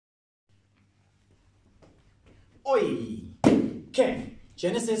Oi! Okay,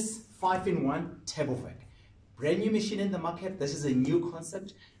 Genesis 5-in-1 Turbovac. Brand new machine in the market. This is a new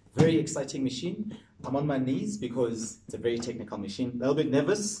concept. Very exciting machine. I'm on my knees because it's a very technical machine. A little bit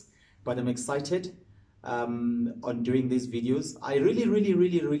nervous, but I'm excited on doing these videos. I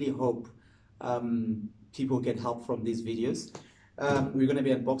really hope people get help from these videos. We're going to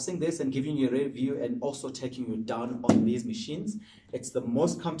be unboxing this and giving you a review and also taking you down on these machines. It's the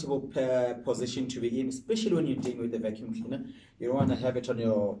most comfortable position to be in, especially when you're dealing with the vacuum cleaner. You don't want to have it on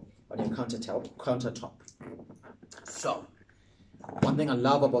your countertop. So, one thing I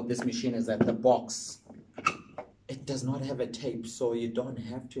love about this machine is that the box, it does not have a tape, so you don't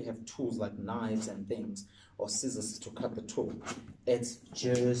have to have tools like knives and things or scissors to cut the tool. It's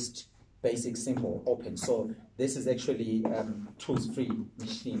just basic, simple, open. So this is actually tools-free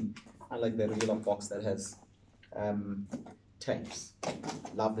machine, unlike the regular box that has tapes.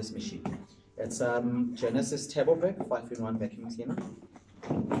 Love this machine. It's Genesis Turbovac 5-in-1 vacuum cleaner.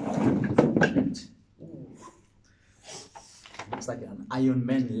 Ooh. Looks like an Iron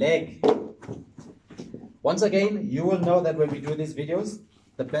Man leg. Once again, you will know that when we do these videos,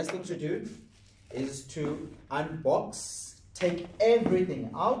 the best thing to do is to unbox, take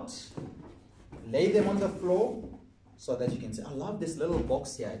everything out, lay them on the floor so that you can see. I love this little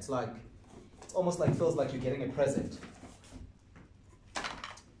box here. It's almost like, feels like you're getting a present.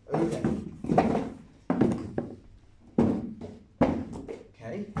 Okay.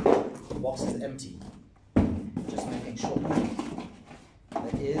 Okay, the box is empty. Just making sure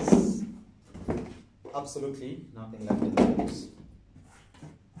there is absolutely nothing left in the box.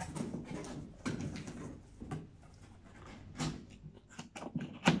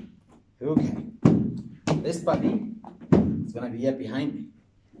 Okay, this puppy is gonna be here behind me.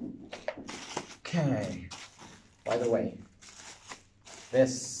 Okay, by the way,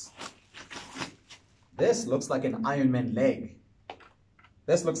 this looks like an Iron Man leg.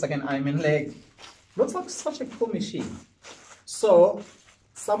 This looks like an Iron Man leg. Looks like such a cool machine. So,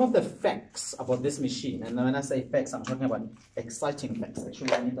 some of the facts about this machine, and when I say facts, I'm talking about exciting facts.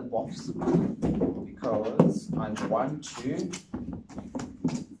 Actually, I need the box because I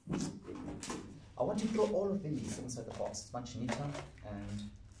want to throw all of these inside the box. It's much neater and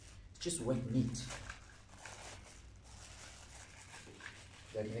just work neat.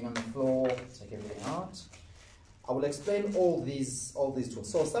 Everything on the floor, take everything out. I will explain all these tools.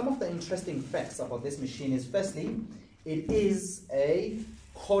 So some of the interesting facts about this machine is, firstly, it is a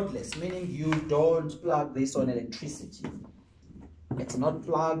cordless, meaning you don't plug this on electricity. It's not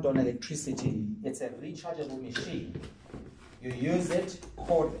plugged on electricity. It's a rechargeable machine. You use it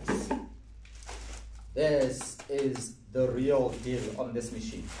cordless. This is the real deal on this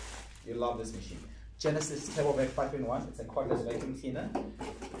machine. You love this machine. Genesis Turbovac 5-in-1. It's a cordless vacuum cleaner.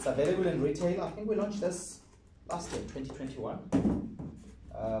 It's available in retail. I think we launched this last year, 2021.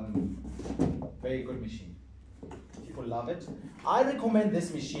 Very good machine. People love it. I recommend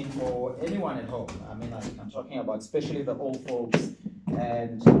this machine for anyone at home. I mean, I'm talking about especially the old folks,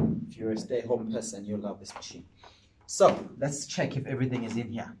 and if you're a stay-home person, you'll love this machine. So let's check if everything is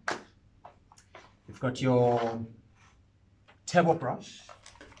in here. You've got your turbo brush.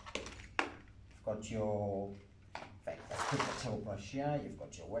 You've got your, in fact, let's put the turbo brush here. You've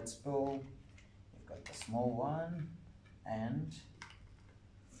got your wet spool. You've got the small one, and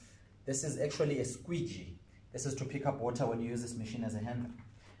this is actually a squeegee. This is to pick up water when you use this machine as a handle.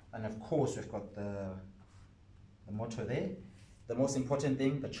 And of course, we've got the motor there. The most important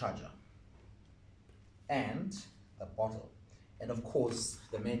thing, the charger. And the bottle. And of course,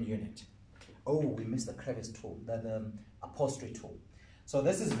 the main unit. Oh, we missed the crevice tool, the upholstery tool. So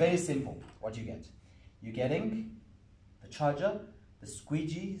this is very simple, what you get. You're getting the charger, the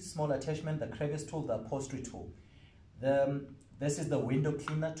squeegee, small attachment, the crevice tool, the upholstery tool. This is the window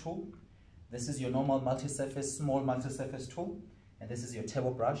cleaner tool. This is your normal multi-surface, small multi-surface tool. And this is your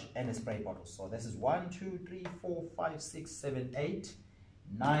turbo brush and a spray bottle. So this is 1, 2, 3, 4, 5, 6, 7, 8,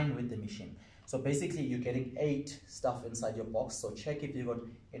 9 with the machine. So basically you're getting 8 stuff inside your box. So check if you've got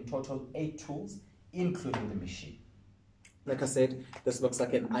in total 8 tools, including the machine. Like I said, this looks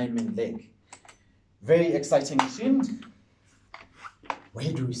like an Iron Man leg. Very exciting machine.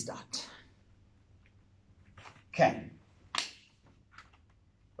 Where do we start? Okay.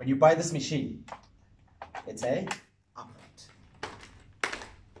 When you buy this machine, it's a upright.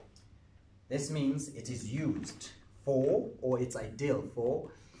 This means it is used for, or it's ideal for,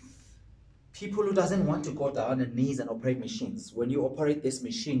 people who doesn't want to go down on their knees and operate machines. When you operate this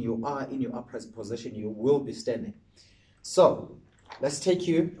machine, you are in your upright position. You will be standing. So let's take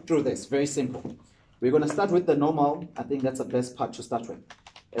you through this. Very simple. We're going to start with the normal. I think that's the best part to start with.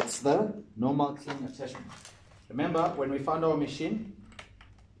 It's the normal clean attachment. Remember, when we found our machine,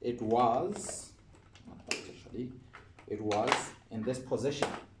 it was in this position.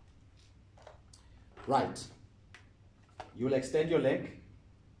 Right. You will extend your leg.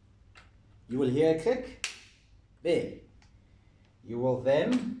 You will hear a click. There. You will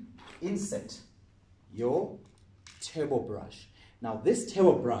then insert your turbo brush. Now this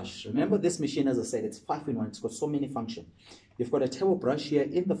turbo brush, remember this machine, as I said, it's 5-in-1. It's got so many functions. You've got a turbo brush here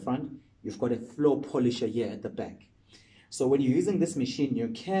in the front. You've got a floor polisher here at the back. So when you're using this machine, you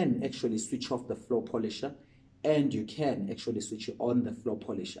can actually switch off the floor polisher and you can actually switch on the floor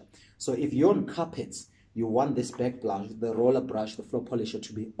polisher. So if you're on carpets, you want this back brush, the roller brush, the floor polisher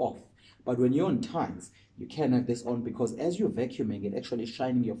to be off. But when you're on tiles, you can have this on because as you're vacuuming, it actually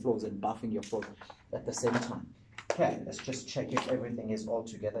shining your floors and buffing your floors at the same time. Okay, let's just check if everything is all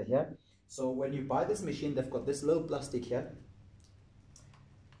together here. So when you buy this machine, they've got this little plastic here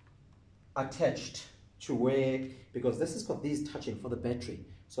attached to where, because this has got these touching for the battery.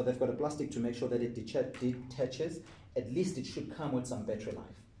 So they've got a plastic to make sure that it detaches. At least it should come with some battery life.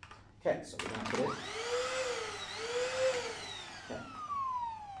 Okay, so we're going to put it. Okay,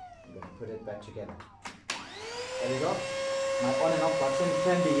 I'm going to put it back together. There we go. My on and off button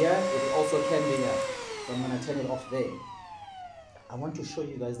can be here. It also can be here. So I'm going to turn it off there. I want to show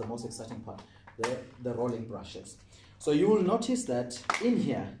you guys the most exciting part, the rolling brushes. So you will notice that in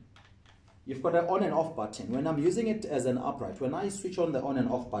here, you've got an on and off button. When I'm using it as an upright, when I switch on the on and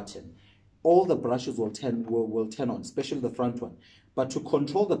off button, all the brushes will turn on, especially the front one. But to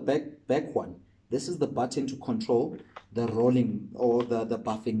control the back one, this is the button to control the rolling or the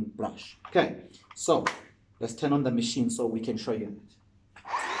buffing brush. Okay, so let's turn on the machine so we can show you it.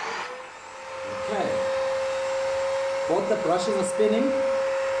 Okay. Both the brushes are spinning,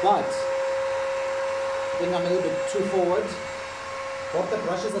 but I think I'm a little bit too forward. Both the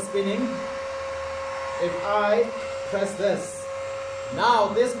brushes are spinning. If I press this, now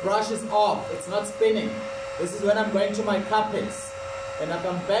this brush is off. It's not spinning. This is when I'm going to my carpets. And I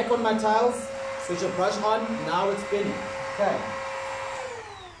come back on my tiles, switch a brush on, now it's spinning. Okay.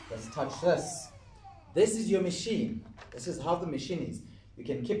 Let's touch this. This is your machine. This is how the machine is. You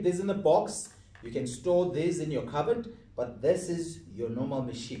can keep this in the box. You can store this in your cupboard, but this is your normal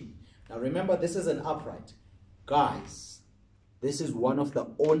machine. Now remember, this is an upright. Guys, this is one of the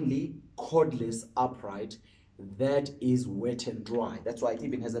only cordless upright that is wet and dry. That's why it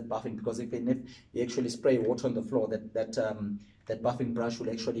even has that buffing, because if you actually spray water on the floor, that buffing brush will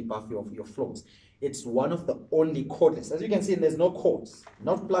actually buff your floors. It's one of the only cordless. As you can see, there's no cords,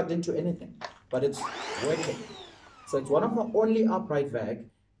 not plugged into anything, but it's working. So it's one of the only upright vac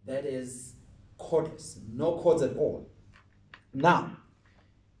that is cordless, no cords at all. Now,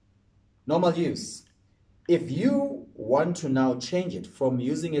 normal use. If you want to now change it from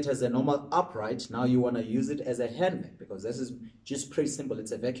using it as a normal upright, now you want to use it as a hand vac, because this is just pretty simple.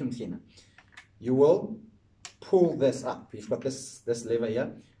 It's a vacuum cleaner. You will pull this up. You've got this lever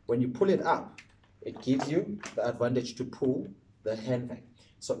here. When you pull it up, it gives you the advantage to pull the hand vac.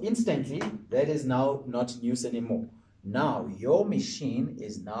 So instantly, that is now not news anymore. Now your machine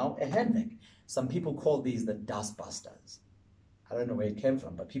is now a hand vac. Some people call these the dust busters. I don't know where it came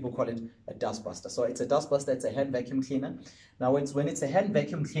from, but people call it a dust buster. So it's a dust buster, it's a hand vacuum cleaner. Now when it's a hand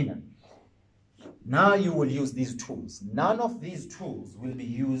vacuum cleaner, now you will use these tools. None of these tools will be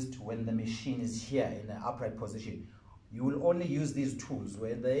used when the machine is here in the upright position. You will only use these tools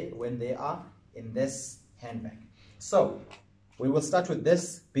when they are in this hand vac. So we will start with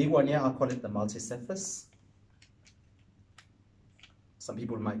this big one here. I'll call it the multi-surface. Some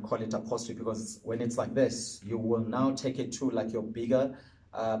people might call it upholstery, because when it's like this, you will now take it to like your bigger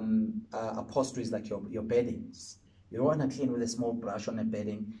upholsteries, like your beddings. You don't want to clean with a small brush on a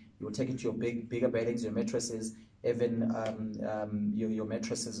bedding. You will take it to your bigger beddings, your mattresses, even your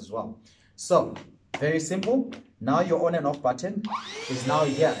mattresses as well. So very simple. Now your on and off button is now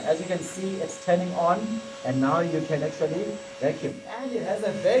here. As you can see, it's turning on, and now you can actually vacuum. And it has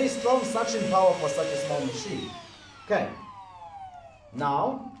a very strong suction power for such a small machine. Okay.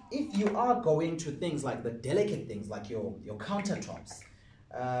 Now, if you are going to things like the delicate things, like your countertops,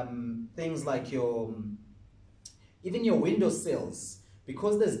 things like even your windowsills,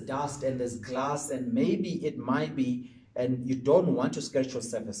 because there's dust and there's glass, and maybe it might be, and you don't want to scratch your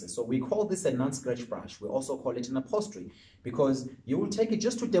surfaces. So we call this a non-scratch brush. We also call it an upholstery, because you will take it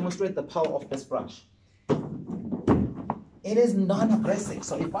just to demonstrate the power of this brush. It is non-aggressive.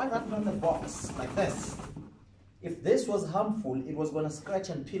 So if I wrap it on the box like this, if this was harmful, it was going to scratch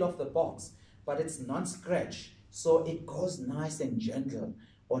and peel off the box, but it's non-scratch. So it goes nice and gentle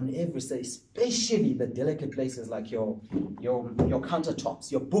on every side, especially the delicate places like your countertops,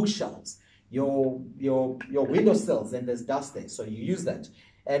 your bookshelves. your windowsills and there's dust there. So you use that.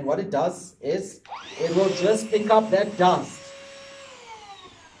 And what it does is it will just pick up that dust.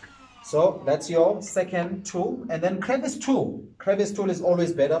 So that's your second tool. And then crevice tool. Crevice tool is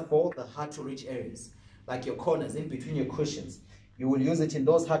always better for the hard to reach areas, like your corners in between your cushions. You will use it in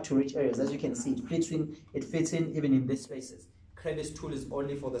those hard to reach areas. As you can see, it fits in even in these spaces. Crevice tool is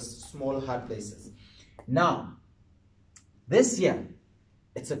only for the small hard places. Now, this here,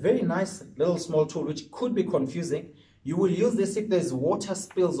 it's a very nice little small tool which could be confusing. You will use this if there's water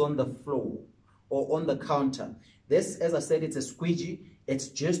spills on the floor or on the counter. This, as I said, it's a squeegee. It's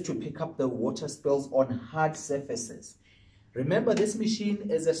just to pick up the water spills on hard surfaces. Remember, this machine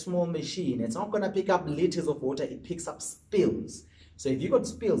is a small machine. It's not going to pick up liters of water. It picks up spills. So if you got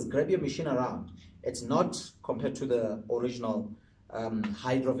spills, grab your machine around. It's not compared to the original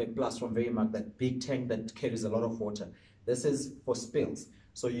Hydrovac Plus from Verimark, that big tank that carries a lot of water. This is for spills.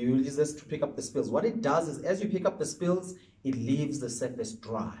 So you use this to pick up the spills. What it does is, as you pick up the spills, it leaves the surface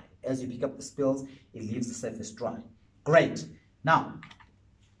dry. As you pick up the spills, it leaves the surface dry. Great. Now,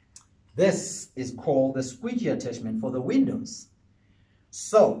 this is called the squeegee attachment for the windows.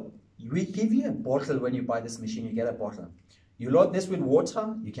 So we give you a bottle when you buy this machine. You get a bottle. You load this with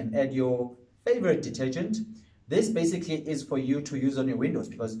water. You can add your favorite detergent. This basically is for you to use on your windows,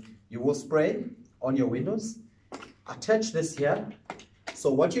 because you will spray on your windows. Attach this here.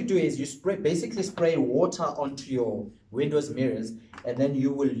 So what you do is you basically spray water onto your windows mirrors, and then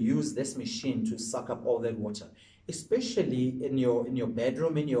you will use this machine to suck up all that water. Especially in your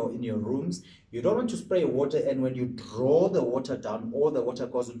bedroom, in your rooms, you don't want to spray water, and when you draw the water down, all the water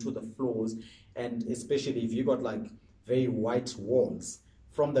goes into the floors, and especially if you got like very white walls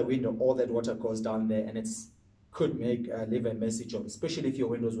from the window, all that water goes down there, and could leave a messy job, especially if your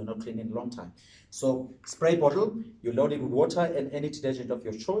windows were not cleaned in a long time. So spray bottle, you load it with water and any detergent of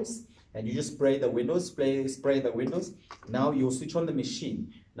your choice, and you just spray the windows, spray the windows. Now you'll switch on the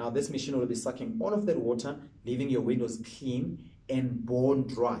machine. Now this machine will be sucking all of that water, leaving your windows clean and bone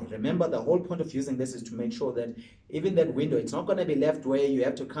dry. Remember, the whole point of using this is to make sure that even that window, it's not going to be left where you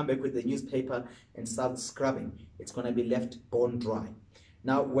have to come back with the newspaper and start scrubbing. It's going to be left bone dry.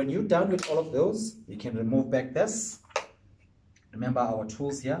 Now, when you're done with all of those, you can remove back this. Remember our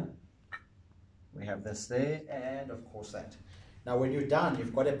tools here. We have this there, and of course that. Now, when you're done,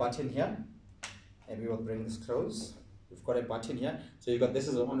 you've got a button here, and we will bring this close. You've got a button here. So this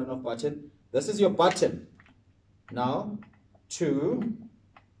is an on and off button. This is your button. Now, to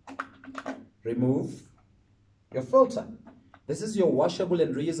remove your filter. This is your washable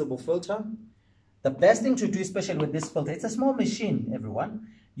and reusable filter. The best thing to do, especially with this filter, it's a small machine, everyone.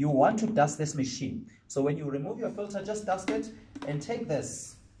 You want to dust this machine. So when you remove your filter, just dust it and take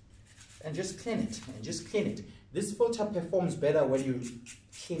this and just clean it. This filter performs better when you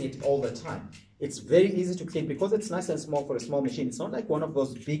clean it all the time. It's very easy to clean because it's nice and small for a small machine. It's not like one of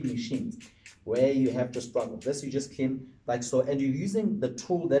those big machines where you have to struggle. This you just clean like so, and you're using the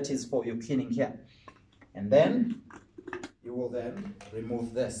tool that is for your cleaning here. And then you will then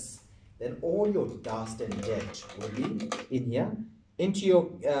remove this. Then all your dust and dirt will be in here, into your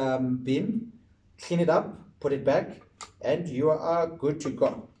bin, clean it up, put it back, and you are good to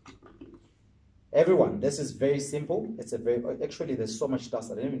go. Everyone, this is very simple. Actually, there's so much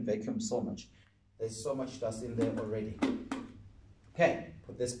dust. I didn't even vacuum so much. There's so much dust in there already. Okay,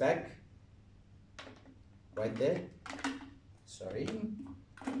 put this back, right there. Sorry,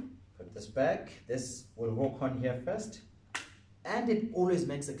 put this back. This will hook on here first. And it always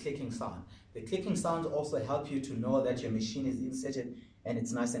makes a clicking sound. The clicking sounds also help you to know that your machine is inserted and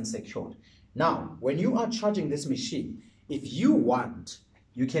it's nice and secured. Now, when you are charging this machine, if you want,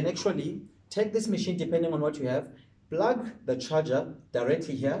 you can actually take this machine, depending on what you have, plug the charger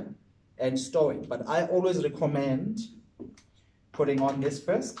directly here and store it. But I always recommend putting on this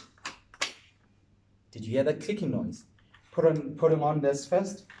first. Did you hear that clicking noise? Putting on this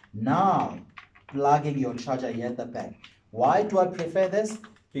first. Now, plugging your charger here at the back. Why do I prefer this?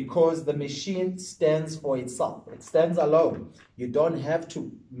 Because the machine stands for itself. It stands alone. You don't have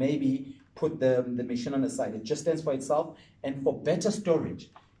to maybe put the machine on the side. It just stands for itself. And for better storage,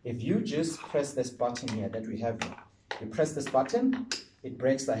 if you just press this button here that we have here, you press this button, it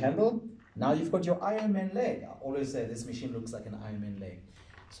breaks the handle. Now you've got your Iron Man leg. I always say this machine looks like an Iron Man leg.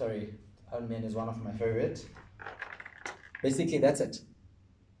 Sorry, Iron Man is one of my favorite. Basically, that's it.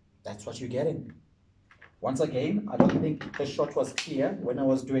 That's what you're getting. Once again, I don't think the shot was clear when I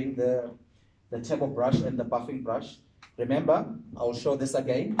was doing the turbo brush and the buffing brush. Remember, I'll show this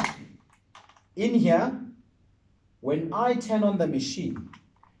again. In here, when I turn on the machine,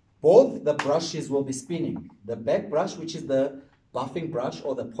 both the brushes will be spinning. The back brush, which is the buffing brush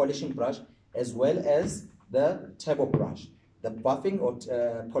or the polishing brush, as well as the turbo brush, the buffing or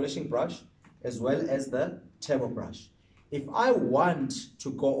polishing brush, as well as the turbo brush. If I want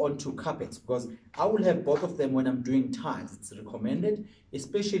to go on to carpets, because I will have both of them when I'm doing tiles, it's recommended,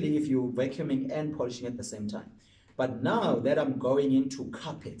 especially if you're vacuuming and polishing at the same time. But now that I'm going into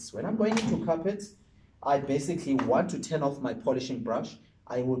carpets, when I'm going into carpets, I basically want to turn off my polishing brush.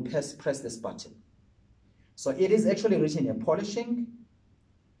 I will press this button. So it is actually written here, polishing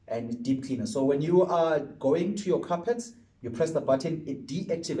and deep cleaner. So when you are going to your carpets, you press the button, it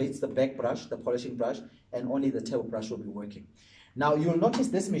deactivates the back brush, the polishing brush, and only the turbo brush will be working. Now you'll notice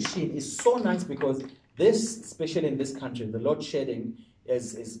this machine is so nice because this, especially in this country, the load shedding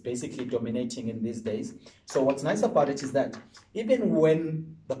is basically dominating in these days. So what's nice about it is that even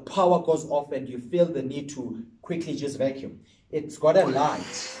when the power goes off and you feel the need to quickly just vacuum, it's got a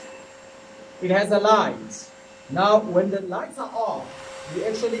light. It has a light. Now when the lights are off, you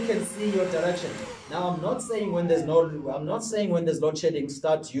actually can see your direction. Now I'm not saying when there's load shedding,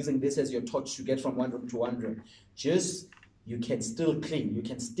 start using this as your torch to get from one room to one room. Just, you can still clean. You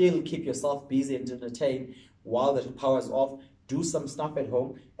can still keep yourself busy and entertained while the power is off. Do some stuff at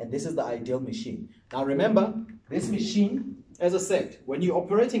home, and this is the ideal machine. Now remember, this machine, as I said, when you're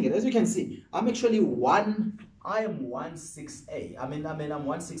operating it, as you can see, I am 1.68. I'm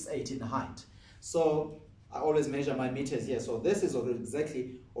 1.68 in height. So I always measure my meters here. So this is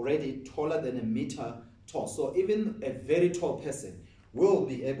already taller than a meter tall. So even a very tall person will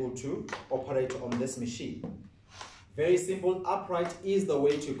be able to operate on this machine. Very simple. Upright is the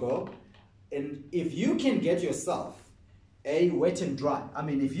way to go. And if you can get yourself a wet and dry,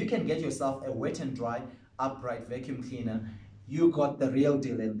 if you can get yourself a wet and dry upright vacuum cleaner, you got the real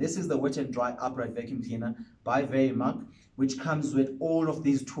deal. And this is the wet and dry upright vacuum cleaner by Verimark, which comes with all of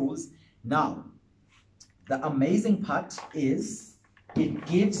these tools. Now, the amazing part is it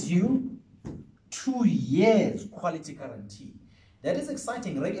gives you 2 years quality guarantee. That is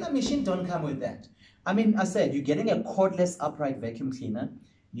exciting. Regular machine don't come with that. I said you're getting a cordless upright vacuum cleaner.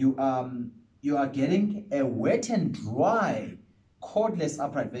 You are getting a wet and dry cordless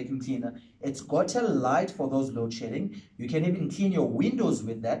upright vacuum cleaner. It's got a light for those load shedding. You can even clean your windows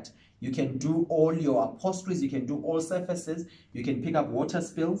with that. You can do all your upholsteries. You can do all surfaces. You can pick up water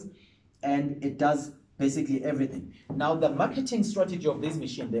spills, and it does basically everything. Now, the marketing strategy of this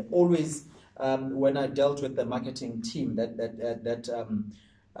machine, they always, when I dealt with the marketing team that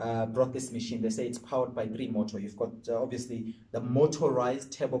brought this machine, they say it's powered by 3 motors. You've got obviously the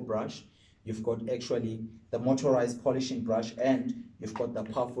motorized turbo brush, you've got actually the motorized polishing brush, and you've got the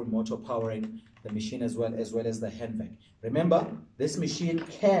powerful motor powering the machine as well as the hand vac. Remember, this machine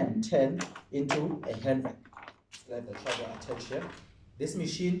can turn into a hand vac. Let the charger attach here. This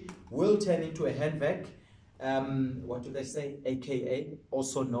machine will turn into a hand vac, what do they say, aka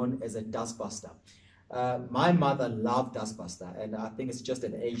also known as a dustbuster. My mother loved dustbuster, and I think it's just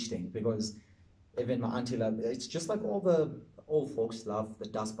an age thing because even my auntie loved it. It's just like all the old folks love the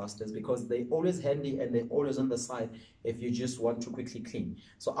dustbusters because they're always handy and they're always on the side if you just want to quickly clean.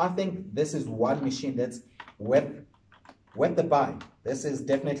 So I think this is one machine that's worth the buy. This is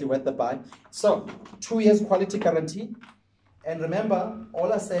definitely worth the buy. So 2 years quality guarantee. And remember,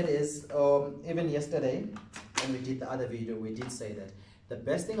 all I said is, even yesterday, when we did the other video, we did say that the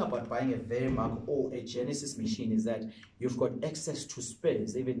best thing about buying a Verimark or a Genesis machine is that you've got access to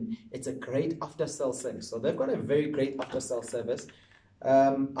spares. Even it's a great after-sale service. So they've got a very great after-sale service.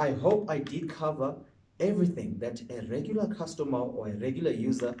 I hope I did cover everything that a regular customer or a regular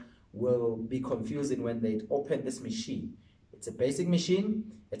user will be confusing when they open this machine. It's a basic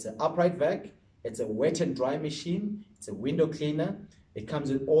machine. It's an upright vac. It's a wet and dry machine. It's a window cleaner. It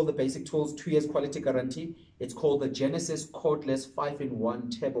comes with all the basic tools, 2 years quality guarantee. It's called the Genesis Cordless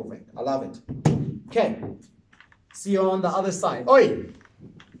 5-in-1 Turbovac. I love it. Okay, see you on the other side. Oi!